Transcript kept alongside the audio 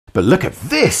But look at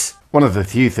this! One of the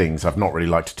few things I've not really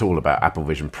liked at all about Apple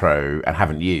Vision Pro and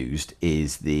haven't used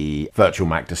is the virtual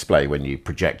Mac display when you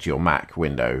project your Mac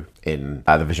window in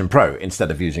the Vision Pro instead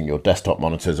of using your desktop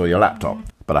monitors or your laptop.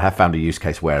 But I have found a use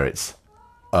case where it's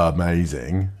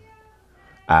amazing.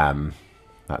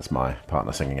 That's my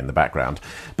partner singing in the background.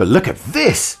 But look at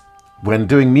this! When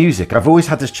doing music, I've always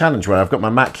had this challenge where I've got my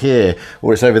Mac here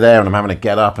or it's over there and I'm having to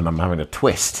get up and I'm having to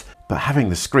twist. But having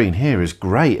the screen here is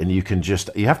great, and you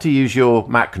have to use your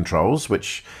Mac controls,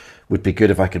 which would be good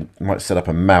if I might set up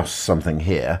a mouse something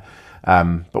here.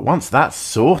 But once that's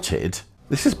sorted,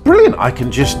 this is brilliant. I can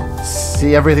just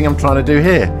see everything I'm trying to do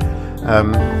here.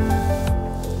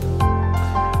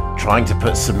 Trying to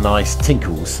put some nice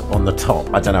tinkles on the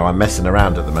top. I don't know, I'm messing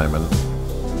around at the moment.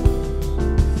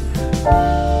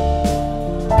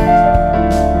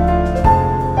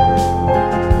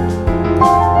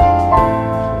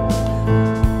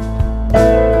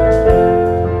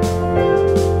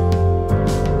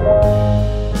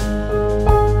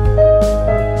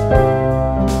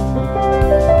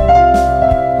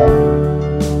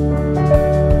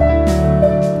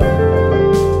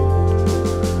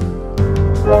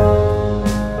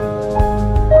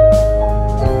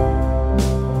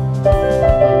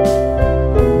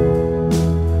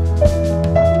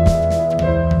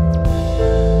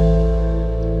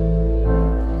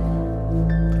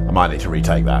 I might need to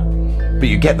retake that. But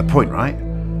you get the point, right?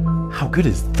 How good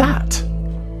is that?